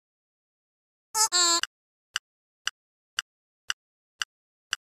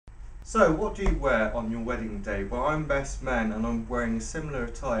So, what do you wear on your wedding day? Well, I'm best man and I'm wearing a similar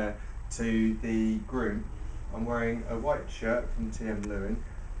attire to the groom. I'm wearing a white shirt from TM Lewin.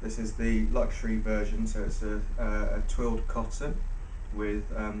 This is the luxury version, so it's a twilled cotton with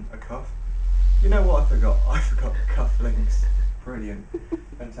a cuff. You know what I forgot? I forgot the cufflinks. Brilliant.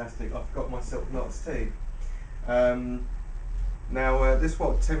 Fantastic. I forgot my silk knots too. Now, this is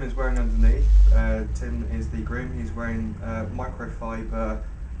what Tim is wearing underneath. Tim is the groom. He's wearing microfiber,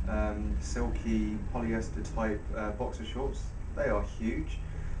 silky polyester type boxer shorts. They are huge.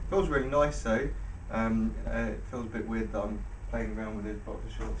 Feels really nice though. It feels a bit weird that I'm playing around with his boxer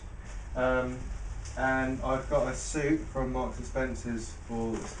shorts. And I've got a suit from Marks and Spencer's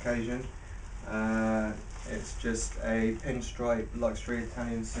for this occasion. It's just a pinstripe luxury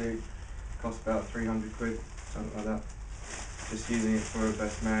Italian suit. Costs about 300 quid, something like that. Just using it for a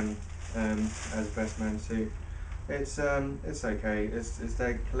best man, as a best man suit. It's okay. It's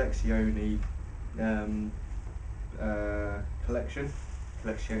their collezione collection,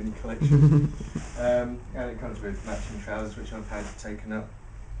 and it comes with matching trousers, which I've had taken up.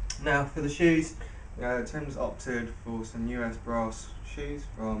 Now for the shoes, Tim's opted for some US brass shoes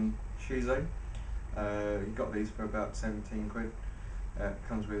from Shoe Zone. He got these for about 17 quid.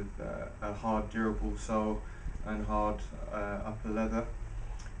 Comes with a hard, durable sole and hard upper leather.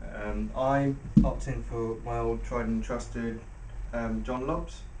 I opted in for my old tried and trusted John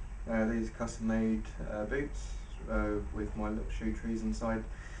Lobs. These custom-made boots with my little shoe trees inside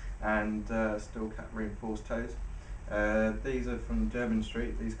and steel cap reinforced toes. These are from German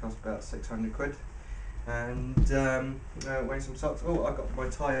Street. These cost about 600 quid. And wearing some socks. Oh, I got my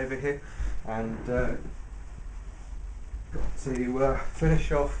tie over here, and got to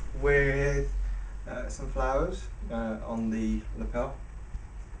finish off with some flowers on the lapel.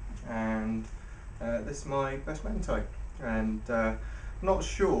 And this is my best man tie, and not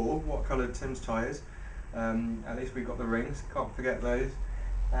sure what colour Tim's tie is. At least we got the rings, can't forget those,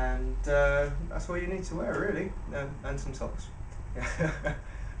 and that's all you need to wear really, and some socks.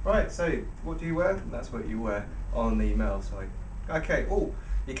 Right, so what do you wear? That's what you wear on the male side. Okay,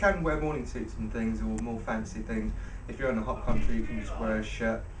 you can wear morning suits and things, or more fancy things. If you're in a hot country, you can just wear a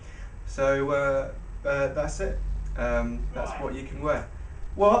shirt. So that's it. That's what you can wear.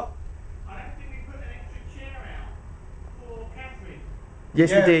 What? I don't think we put an extra chair out for Catherine. Yes,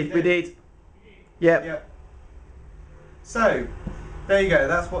 Yeah, we did. Yep. Yep. So, there you go,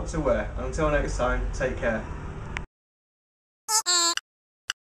 that's what to wear. Until next time, take care.